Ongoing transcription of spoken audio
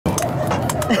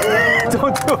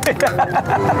Don't do it.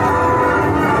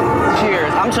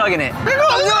 Cheers. I'm chugging it.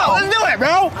 Let's do it,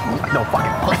 bro. No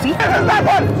fucking pussy. This is not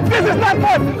fun. This is not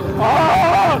fun.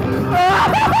 Oh,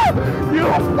 you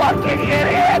fucking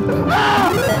idiot.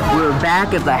 We're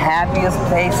back at the happiest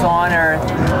place on earth.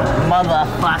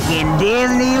 Motherfucking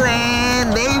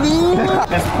Disneyland, baby.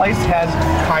 This place has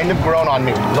kind of grown on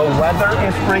me. The weather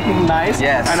is freaking nice.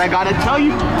 Yes. And I gotta tell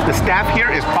you, the staff here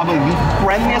is probably the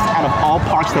friendliest out of all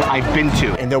parks that I've been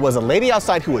to. And there was a lady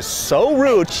outside who was so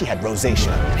rude, she had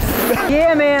rosacea.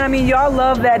 Yeah, man, I mean, y'all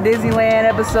love that Disneyland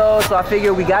episode, so I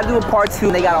figured we gotta do a part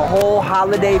 2. They got a whole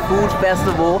holiday food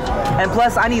festival, and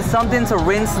plus I need something to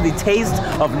rinse the taste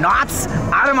of knots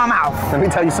out of my mouth. Let me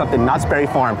tell you something, Knott's Berry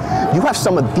Farm, you have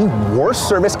some of the worst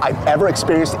service I've ever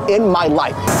experienced in my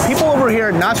life. People over here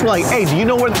at Knott's were like, hey, do you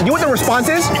know what the response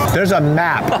is? There's a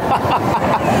map.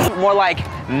 More like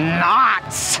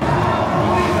knots.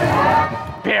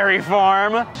 Berry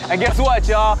Farm. And guess what,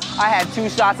 y'all? I had 2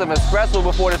 shots of espresso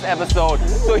before this episode,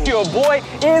 so your boy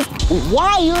is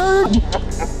wired.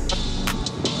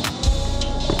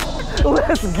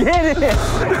 Let's get it.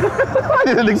 I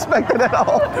didn't expect it at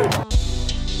all.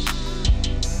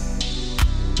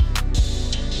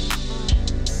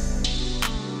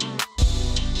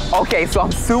 Okay, so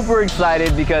I'm super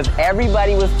excited because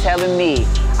everybody was telling me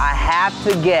I have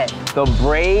to get the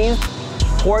braised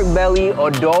pork belly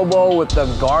adobo with the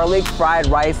garlic fried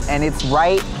rice, and it's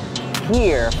right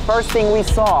here. First thing we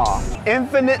saw.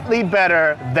 Infinitely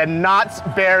better than Knott's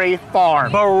Berry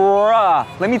Farm. Bruh,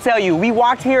 let me tell you, we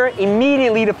walked here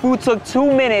immediately. The food took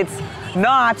 2 minutes.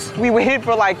 Knott's, we waited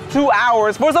for like 2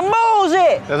 hours for some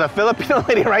bullshit. There's a Filipino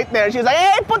lady right there. She was like,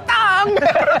 hey, putang!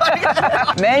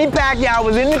 Manny Pacquiao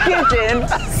was in the kitchen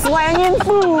slanging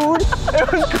food.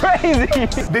 It was crazy.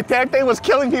 Duterte was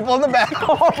killing people in the back.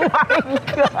 Oh my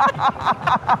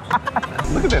God.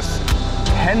 Look at this.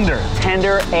 Tender.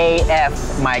 Tender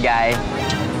AF, my guy.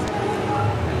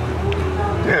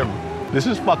 Damn, this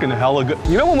is fucking hella good.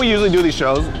 You know when we usually do these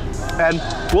shows, and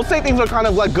we'll say things are kind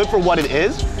of like good for what it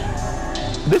is?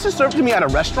 This is served to me at a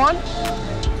restaurant,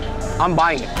 I'm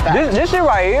buying it. This shit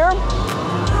right here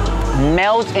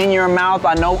melts in your mouth.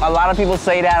 I know a lot of people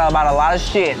say that about a lot of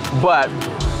shit, but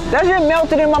that shit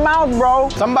melted in my mouth, bro.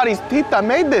 Somebody's tita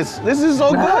made this. This is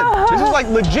so good. This is like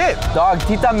legit. Dog,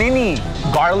 Tita Mini.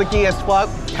 Garlicky as fuck,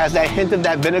 has that hint of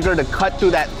that vinegar to cut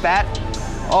through that fat.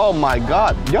 Oh my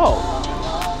God, yo.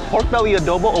 Pork belly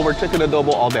adobo over chicken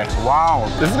adobo all day. Wow.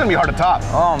 This is gonna be hard to top.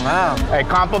 Oh man. Hey,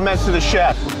 compliments to the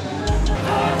chef.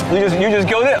 You just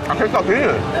killed it. I can't talk to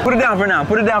you. Put it down for now.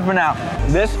 Put it down for now.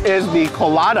 This is the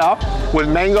colada with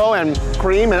mango and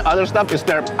cream and other stuff. It's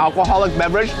their alcoholic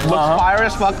beverage. Looks fire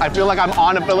as fuck. I feel like I'm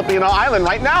on a Filipino island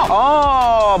right now.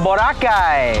 Oh,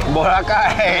 Boracay.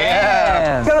 Boracay,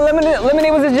 yeah. What kind of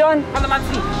lemonade was this, John?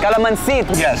 Calamansi.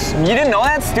 Calamansi. Yes. You didn't know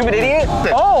that, stupid idiot?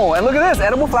 Oh, and look at this,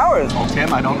 edible flowers. Oh,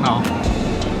 Tim, I don't know.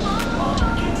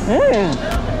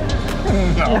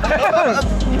 No.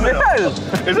 Yes.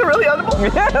 Is it really edible?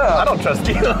 Yeah. I don't trust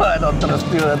you. I don't trust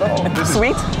you at all.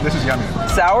 Sweet. This is yummy.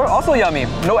 Sour, also yummy.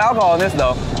 No alcohol in this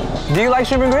though. Do you like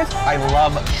shrimp and grits? I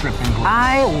love shrimp and grits.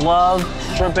 I love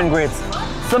shrimp and grits.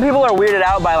 Some people are weirded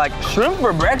out by like shrimp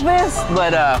for breakfast,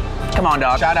 but come on,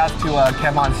 dog. Shout out to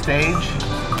Kev on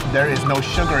stage. There is no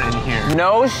sugar in here.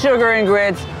 No sugar in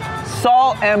grits,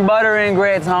 salt and butter in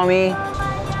grits, homie.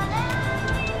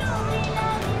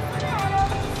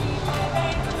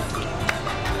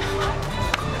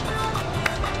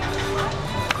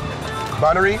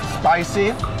 Buttery,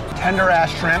 spicy, tender ass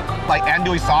shrimp, like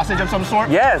andouille sausage of some sort.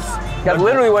 Yes, that's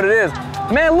literally what it is.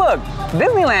 Man, look,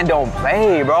 Disneyland don't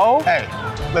play, bro. Hey,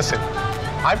 listen,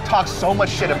 I've talked so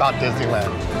much shit about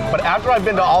Disneyland, but after I've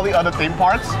been to all the other theme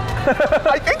parks,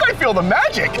 I think I feel the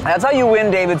magic. That's how you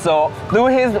win, David, so through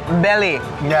his belly.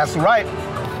 That's right.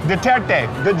 Duterte,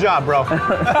 good job, bro.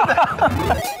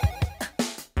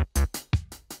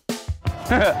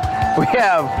 We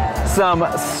have some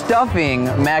stuffing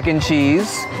mac and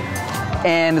cheese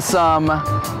and some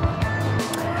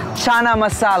chana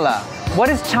masala. What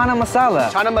is chana masala?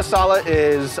 Chana masala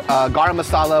is garam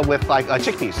masala with like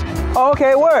chickpeas. Oh,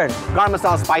 okay, word. Garam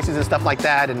masala, spices and stuff like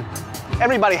that, and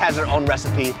everybody has their own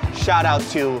recipe. Shout out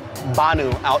to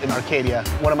Banu out in Arcadia,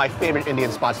 one of my favorite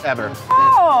Indian spots ever.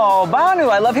 Oh, Banu,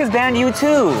 I love his band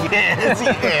U2. Yes, he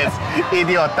is.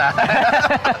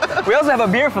 Idiota. We also have a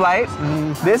beer flight.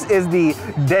 This is the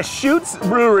Deschutes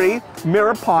Brewery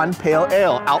Mirror Pond Pale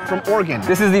Ale out from Oregon.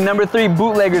 This is the #3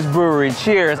 Bootleggers Brewery.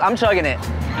 Cheers, I'm chugging it.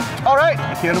 All right,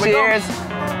 here we go. Cheers.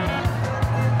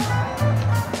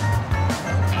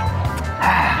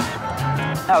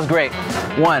 That was great.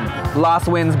 1, Lost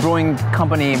Winds Brewing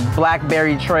Company,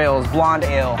 Blackberry Trails, Blonde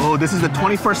Ale. Oh, this is the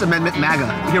 21st Amendment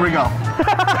MAGA. Here we go.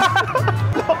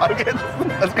 Okay,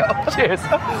 let's go. Cheers.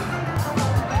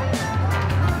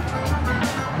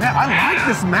 Man, I like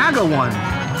this MAGA one.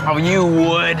 Oh, you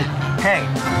would. Hey,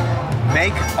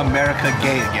 make America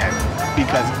gay again.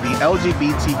 Because the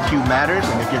LGBTQ matters,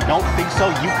 and if you don't think so,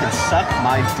 you can suck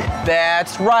my dick.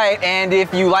 That's right, and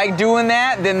if you like doing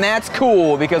that, then that's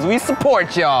cool, because we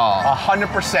support y'all.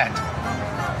 100%.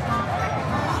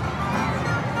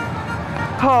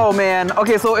 Oh man,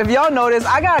 okay, so if y'all notice,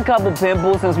 I got a couple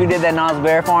pimples since we did that Knott's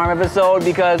Berry Farm episode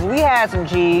because we had some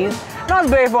cheese. Knott's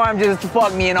Berry Farm just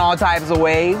fucked me in all types of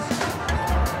ways.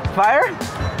 Fire?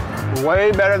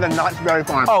 Way better than Knott's Berry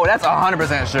Farm. Oh, that's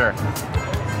 100% sure.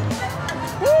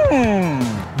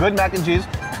 Good mac and cheese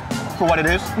for what it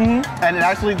is. And it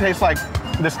actually tastes like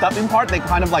the stuffing part, they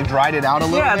kind of like dried it out a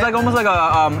little bit. Yeah, it's like almost like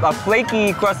a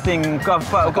flaky crusting, flaky,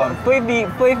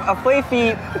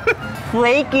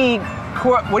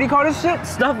 what do you call this shit?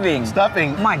 Stuffing.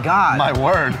 Stuffing. My God. My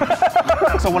word.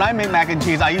 So when I make mac and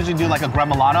cheese, I usually do like a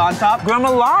gremolata on top.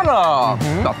 Gremolata.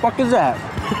 The fuck is that?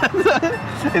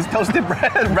 It's toasted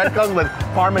breadcrumbs with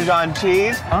Parmesan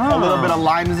cheese, a little bit of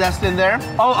lime zest in there.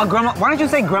 Oh, why don't you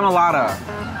say gremolata?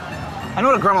 I know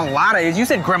what a gremolata is. You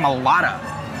said gremolata.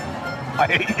 I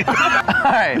hate you. All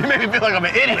right. You made me feel like I'm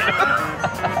an idiot.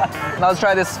 Now let's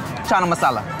try this chana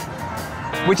masala,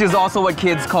 which is also what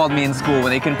kids called me in school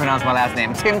when they couldn't pronounce my last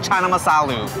name. Tim Chana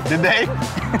Masalu. Did they?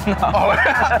 No. Oh,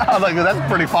 I was like, that's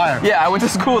pretty fire. Yeah, I went to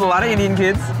school with a lot of Indian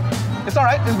kids. It's all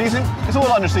right, it's decent. It's a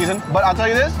little under seasoned, but I'll tell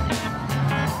you this.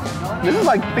 This is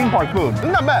like theme park food. It's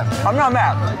not bad. I'm not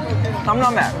mad. I'm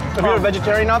not mad. If you're a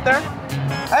vegetarian out there,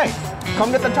 hey,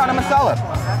 come get the chana masala.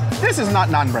 This is not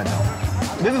naan bread though.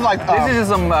 This is like this is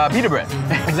just some pita bread.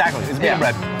 Exactly, it's pita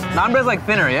bread. Naan bread's like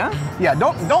thinner, yeah? Yeah,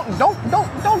 don't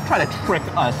try to trick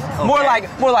us. Okay?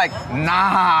 More like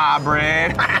nah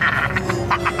bread.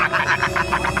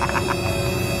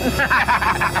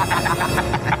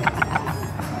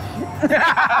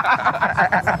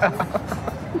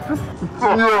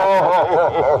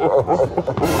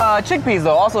 Chickpeas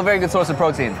though, also a very good source of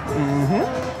protein.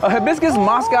 A hibiscus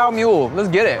Moscow Mule, let's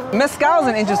get it. Mezcal is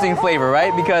an interesting flavor,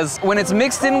 right? Because when it's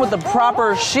mixed in with the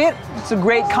proper shit, it's a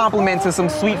great complement to some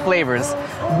sweet flavors.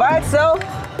 By itself,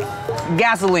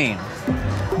 gasoline.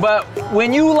 But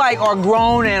when you like are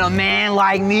grown and a man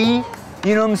like me,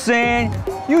 you know what I'm saying?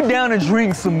 You down to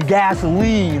drink some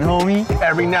gasoline, homie.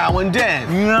 Every now and then.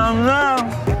 You know what I'm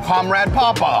saying? Comrade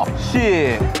Papa.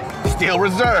 Shit. Steel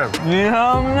Reserve. You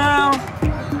know what I'm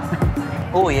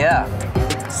saying? Oh yeah.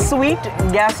 Sweet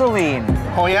gasoline.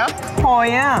 Oh yeah? Oh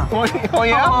yeah. Oh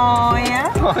yeah? Oh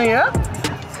yeah. Oh yeah?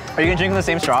 Are you gonna drink from the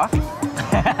same straw?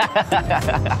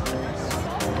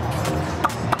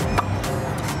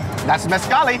 That's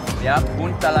mezcali. Yeah,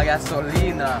 punta la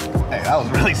gasolina. Hey, that was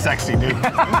really sexy, dude.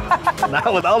 that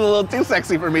was a little too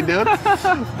sexy for me, dude.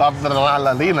 Punta la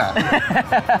gasolina.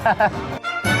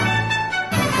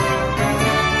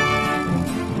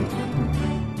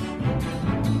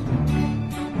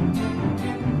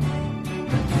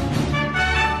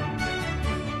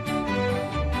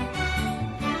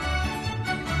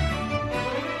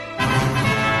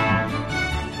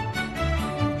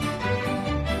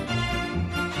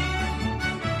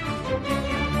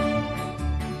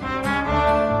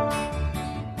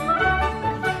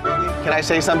 Can I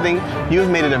say something? You've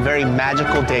made it a very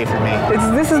magical day for me.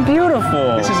 This is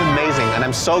beautiful. This is amazing, and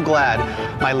I'm so glad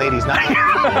my lady's not here.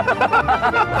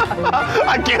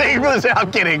 I'm kidding,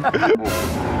 I'm kidding.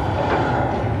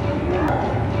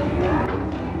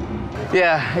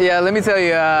 Yeah, let me tell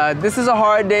you, this is a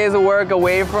hard day's of work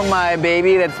away from my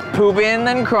baby that's pooping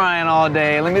and crying all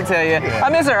day. Let me tell you, yeah. I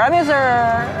miss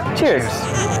her. Cheers.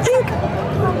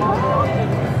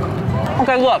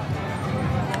 Okay, look.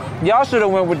 Y'all should have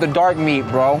went with the dark meat,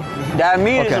 bro. That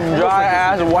meat is some dry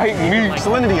ass white meat.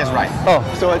 Salinity is right. Oh,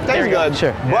 so it tastes good,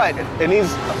 sure. But it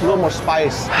needs a little more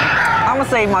spice. I'm gonna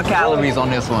save my calories on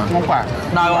this one. Okay.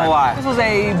 Not gonna lie. This was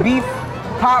a beef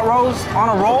pot roast on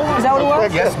a roll. Is that what it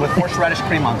was? Yes, with horseradish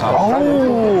cream on top.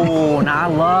 Oh, now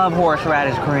I love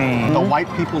horseradish cream. The white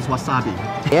people's wasabi.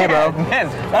 Yeah, bro. Man,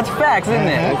 that's facts, isn't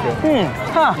it?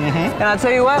 Huh. And I'll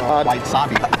tell you what. White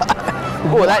sabi.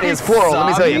 Oh, that is plural, let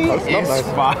me tell you. It's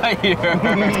fire.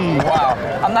 Wow.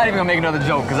 I'm not even gonna make another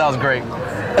joke because that was great.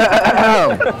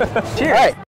 Cheers.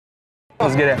 Right.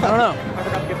 Let's get it. I don't know.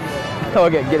 Oh,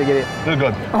 okay, get it. This is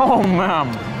good. Oh,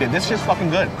 man. Dude, this shit's fucking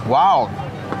good. Wow.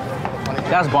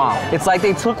 That's bomb. It's like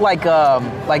they took like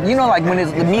you know, like when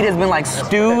the meat has been like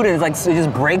stewed and it's like it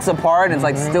just breaks apart and it's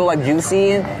like still like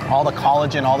juicy. All the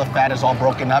collagen, all the fat is all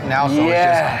broken up now, so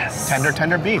it's just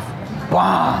tender beef.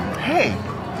 Bomb. Hey,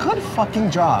 good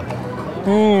fucking job.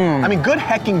 I mean, good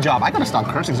hecking job. I gotta stop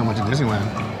cursing so much in Disneyland.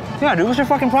 Yeah, dude, what's your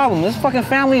fucking problem? This is fucking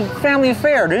family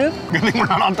affair, dude. Good thing we're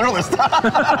not on Thrillist.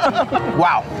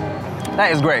 Wow.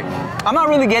 That is great. I'm not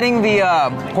really getting the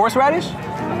horseradish,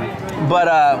 but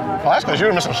well, that's because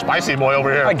you're Mr. Spicy Boy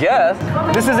over here. I guess.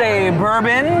 This is a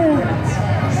bourbon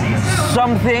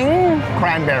something.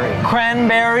 Cranberry.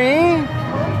 Cranberry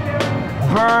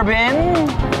bourbon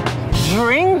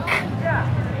drink.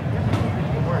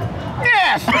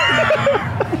 Yes!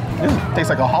 This tastes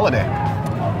like a holiday.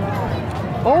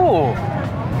 Oh.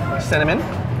 Cinnamon.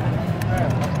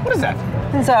 What is that?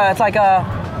 It's like a.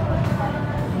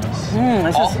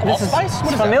 This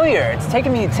is familiar. It's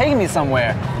taking me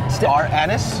somewhere. Star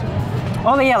anise.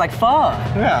 Oh yeah, like pho.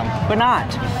 Yeah. But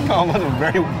not. Oh, that's a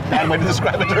very bad way to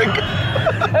describe a drink.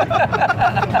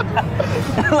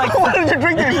 Like, what did your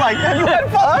drink taste like? Have you had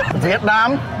pho?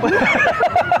 Vietnam.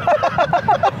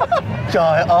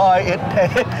 Trời ơi,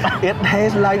 it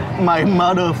tastes like my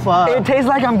mother pho. It tastes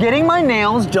like I'm getting my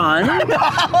nails done.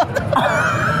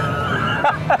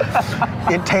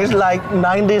 It tastes like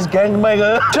 90s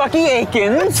gangbanger. Chucky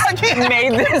Akins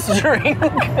made this drink.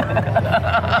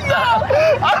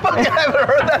 I fucking haven't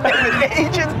heard that name in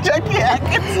ages. Chucky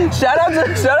Akins. Shout out to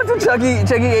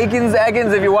Chucky Akins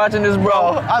if you're watching this, bro.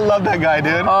 Oh, I love that guy,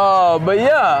 dude. But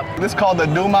yeah. This is called the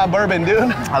Do My Bourbon,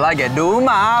 dude. I like it. Do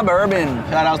my bourbon.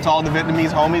 Shout out to all the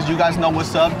Vietnamese homies. You guys know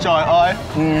what's up. Trời ơi.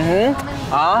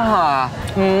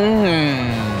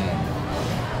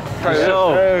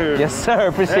 Yes, sir.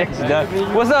 Appreciate you, dog.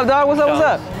 What's up, dog? What's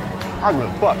up? I'm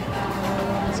gonna fuck.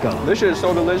 Let's go. This shit is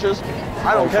so delicious.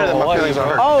 I don't care that my feelings are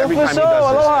hurt. Oh, every for time sure. he does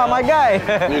Aloha, my guy.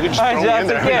 this. You can just throw me in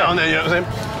there every now and then, you know what I'm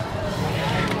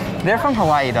saying? They're from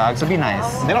Hawaii, dog, so be nice.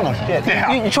 They don't know shit.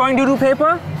 Yeah. You trying doo-doo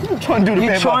paper? I'm trying to do the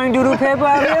paper. You trying doo-doo paper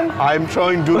out here? I'm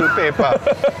trying to do the paper.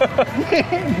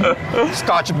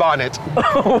 Scotch bonnet.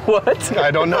 What?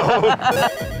 I don't know.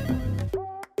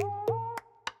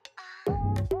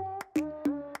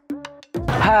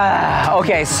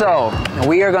 Okay, so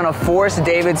we are gonna force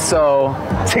David So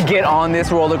to get on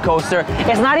this roller coaster.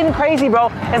 It's not even crazy, bro.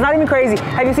 It's not even crazy.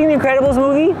 Have you seen the Incredibles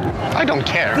movie? I don't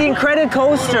care. The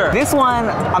Incredicoaster. This one,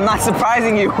 I'm not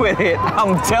surprising you with it.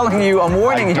 I'm telling you, I'm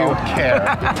warning you. I don't care.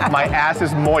 My ass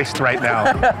is moist right now.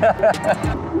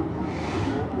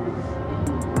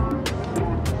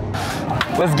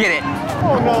 Let's get it.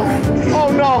 Oh no. Oh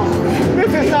no.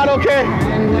 This is not okay.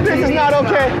 This is not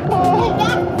okay. Oh.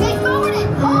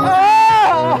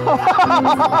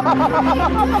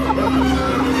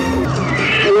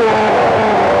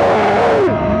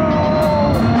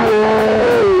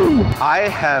 I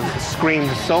have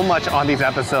screamed so much on these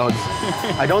episodes.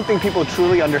 I don't think people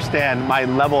truly understand my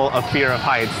level of fear of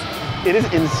heights. It is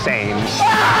insane.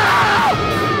 Ah!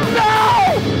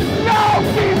 No! No!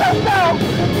 Jesus, no!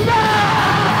 No!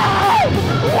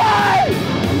 Why?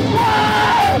 Why?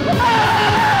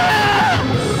 Ah!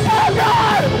 Oh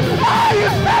God! Oh, you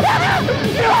said it!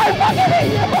 You are fucking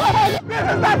idiot! This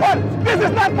is not fun! This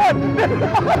is not fun! This is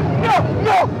not fun! No!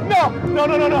 No! No! No!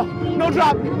 No! No! No! No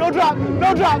drop! No drop!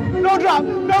 No drop! No drop!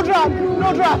 No drop!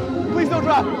 No drop! Please don't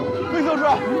drop! Please don't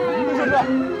drop! Please don't drop!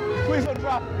 Please don't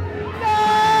drop!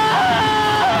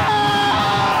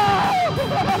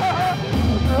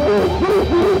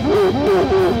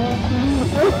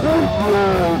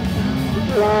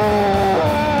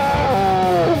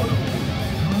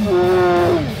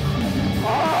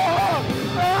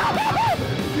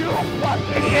 You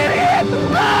fucking idiot!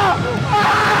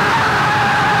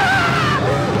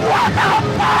 What the fuck? What the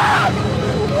fuck?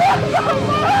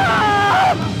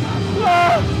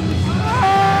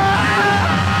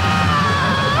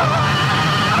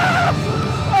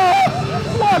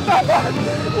 What the fuck?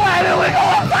 Why did we go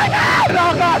upside down?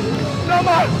 Oh God! No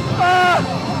more!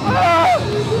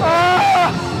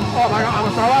 Oh my God! I'm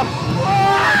gonna throw up!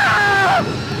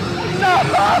 No!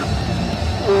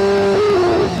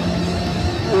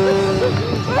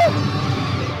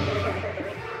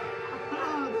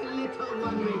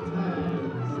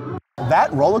 That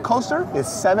roller coaster is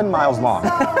 7 miles long.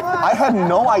 I had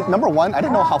no idea. Number one, I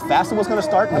didn't know how fast it was going to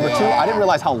start. Number two, I didn't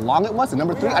realize how long it was. And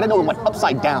number three, I didn't know it went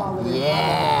upside down.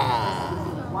 Yeah.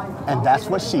 And that's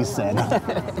what she said.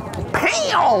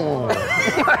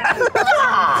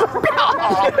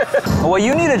 Well,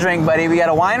 you need a drink, buddy. We got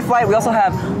a wine flight. We also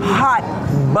have hot,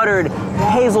 buttered,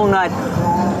 hazelnut,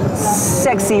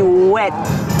 sexy, wet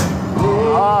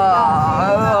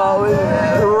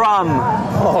rum.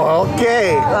 Oh,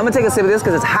 okay. I'm gonna take a sip of this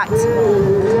because it's hot.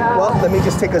 Well, let me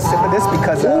just take a sip of this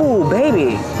because. Ooh,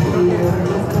 baby.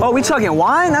 Oh, we chugging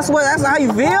wine? That's how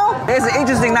you feel? It's an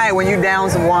interesting night when you down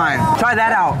some wine. Try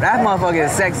that out. That motherfucker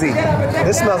is sexy.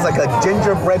 This smells like a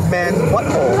gingerbread man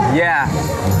butthole. Yeah.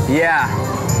 Yeah.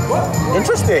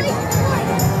 Interesting.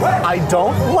 I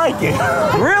don't like it.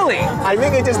 Really? I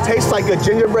think it just tastes like a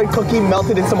gingerbread cookie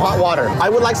melted in some hot water. I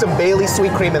would like some Bailey's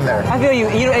sweet cream in there. I feel you.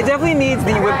 It definitely needs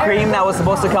the whipped cream that was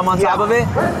supposed to come on top of it.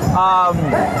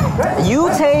 You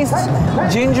taste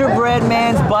gingerbread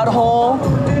man's butthole.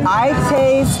 I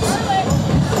taste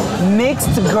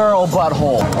mixed girl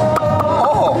butthole.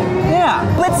 Oh. Yeah.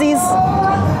 Blitsies.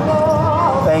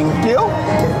 Thank you.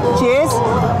 Cheers.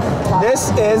 This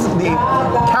is the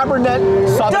Cabernet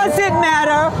Sauvignon. Does it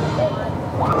matter?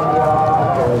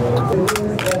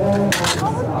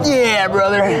 Yeah,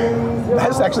 brother.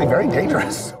 That's actually very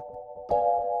dangerous.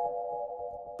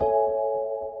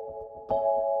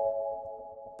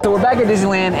 So we're back at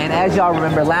Disneyland, and as y'all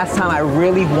remember, last time I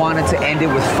really wanted to end it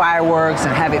with fireworks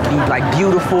and have it be like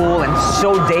beautiful and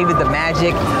show David the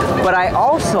magic, but I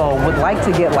also would like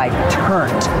to get like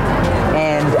turned.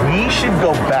 And we should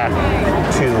go back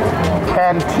to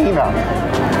Cantina.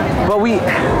 But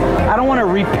I don't want to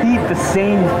repeat the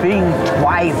same thing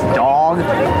twice, dog.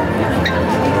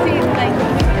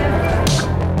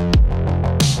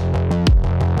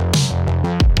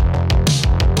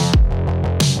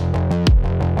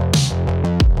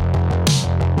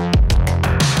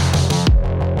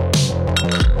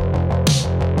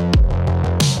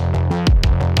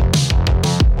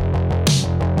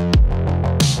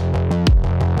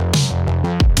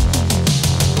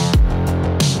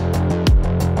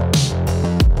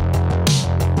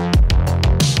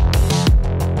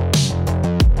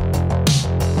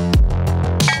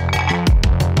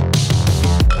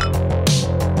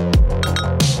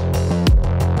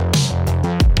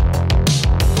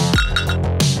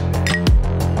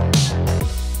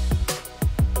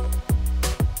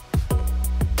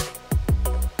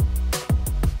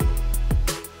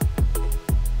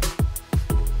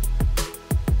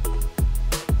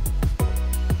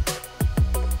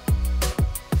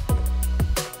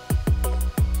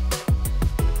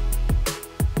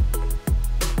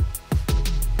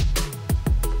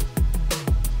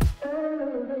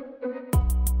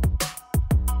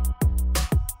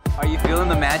 Are you feeling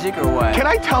the magic or what? Can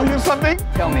I tell you something?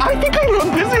 Tell me. I think I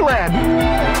love Disneyland.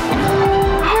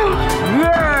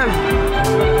 Yes!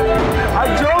 I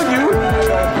told you!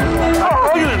 I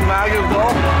told you it's magical.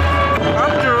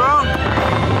 I'm drunk.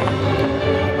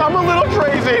 I'm a little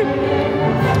crazy.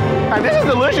 And this is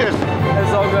delicious. It's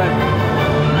so good.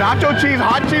 Nacho cheese,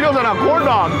 hot Cheetos, and a corn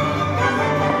dog.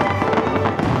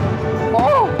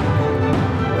 Oh!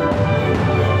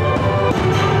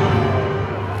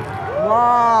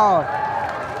 Wow!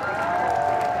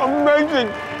 Amazing.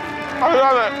 I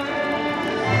love it.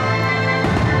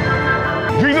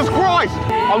 Jesus Christ!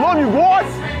 I love you, boy!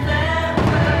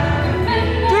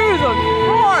 Jesus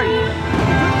Christ!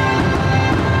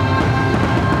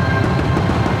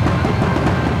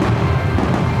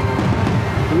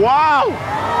 Wow!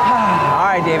 All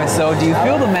right, David, so do you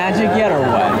feel the magic yet or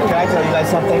what? Can I tell you guys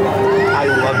something? I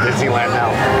love Disneyland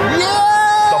now. Yeah!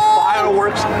 The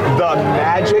fireworks, the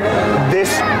magic, this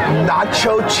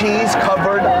nacho cheese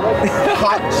covered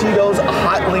hot Cheetos,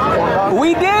 hot link corn dog.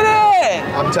 We did it!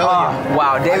 I'm telling you.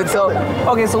 Wow, David, so,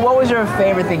 okay, so what was your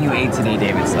favorite thing you ate today,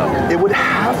 David, so? It would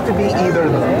have to be either,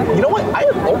 you know what, I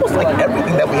almost like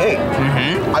everything that we ate.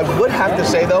 Mm-hmm. I would have to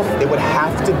say though, it would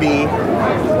have to be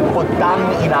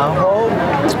Potang Inaho,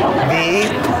 the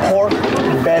pork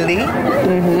belly.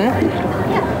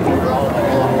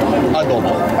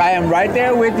 Adobo. I am right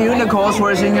there with you, Nicole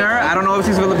Schwarzinger. I don't know if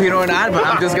she's Filipino or not, but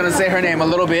I'm just gonna say her name a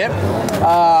little bit.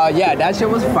 Yeah, that shit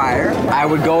was fire. I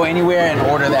would go anywhere and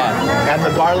order that. And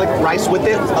the garlic rice with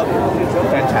it,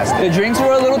 fantastic. The drinks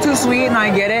were a little too sweet, and I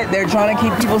get it. They're trying to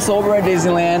keep people sober at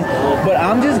Disneyland, but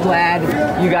I'm just glad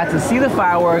you got to see the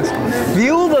fireworks,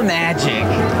 feel the magic.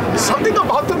 Something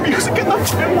about the music and the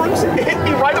fireworks hit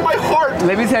me right in my heart.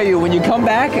 Let me tell you, when you come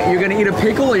back, you're gonna eat a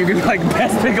pickle, or you're gonna be like,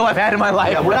 best pickle I've had in my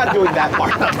life. Yeah, we're not doing that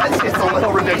part. That's just a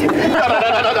little ridiculous.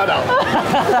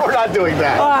 No. We're not doing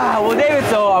that. Well, David,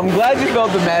 so I'm glad you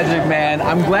felt the magic, man.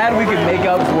 I'm glad we could make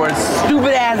up for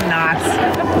stupid ass knots.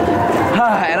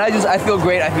 And I feel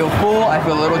great. I feel full. I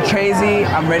feel a little crazy.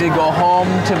 I'm ready to go home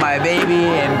to my baby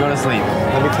and go to sleep.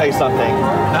 Let me tell you something.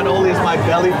 Not only is my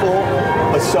belly full,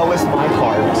 but so is my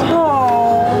heart.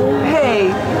 Oh, hey,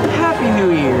 Happy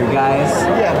New Year, guys.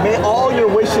 Yeah, may all your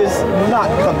wishes not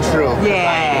come true. Yeah.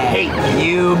 I hate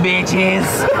you bitches.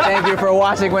 Thank you for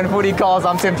watching When Foodie Calls.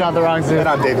 I'm Tim Chantarangsu. And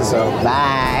I'm David So.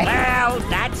 Bye. Well,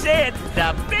 that's it.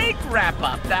 The big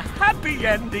wrap-up, the happy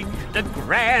ending, the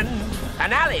grand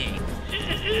finale.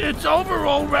 It's over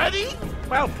already?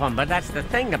 Well, Pumba, that's the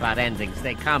thing about endings.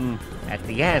 They come at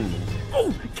the end.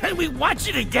 Oh, can we watch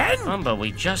it again? Pumba,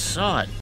 we just saw it.